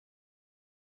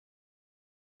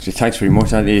Thanks very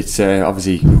much, Andy. It's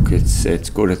obviously, look, it's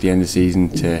good at the end of the season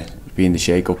to be in the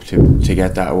shake-up, to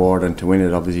get that award and to win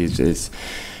it. Obviously,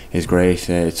 is great.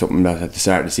 It's something that at the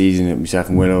start of the season, myself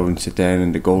and Willow and sit down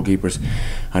and the goalkeepers,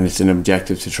 and it's an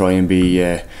objective to try and be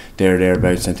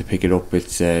thereabouts and to pick it up.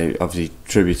 It's obviously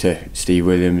tribute to Steve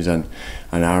Williams and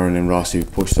Aaron and Ross, who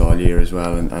pushed all year as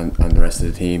well, and the rest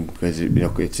of the team, because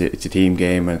it's a team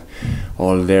game, and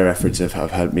all of their efforts have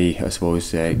helped me, I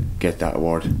suppose, get that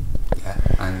award. Yeah,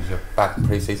 and you're back in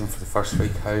pre-season for the first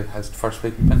week. How has the first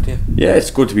week been to you? Yeah,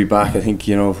 it's good to be back. I think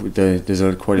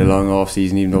there's quite a long off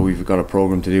season, even though we've got a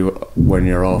programme to do when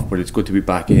you're off. But it's good to be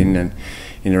back in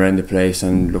around the place,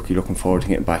 and looking forward to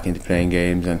getting back into playing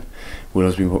games. And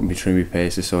Willow's been putting me through my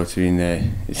paces, so it's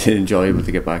enjoyable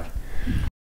to get back.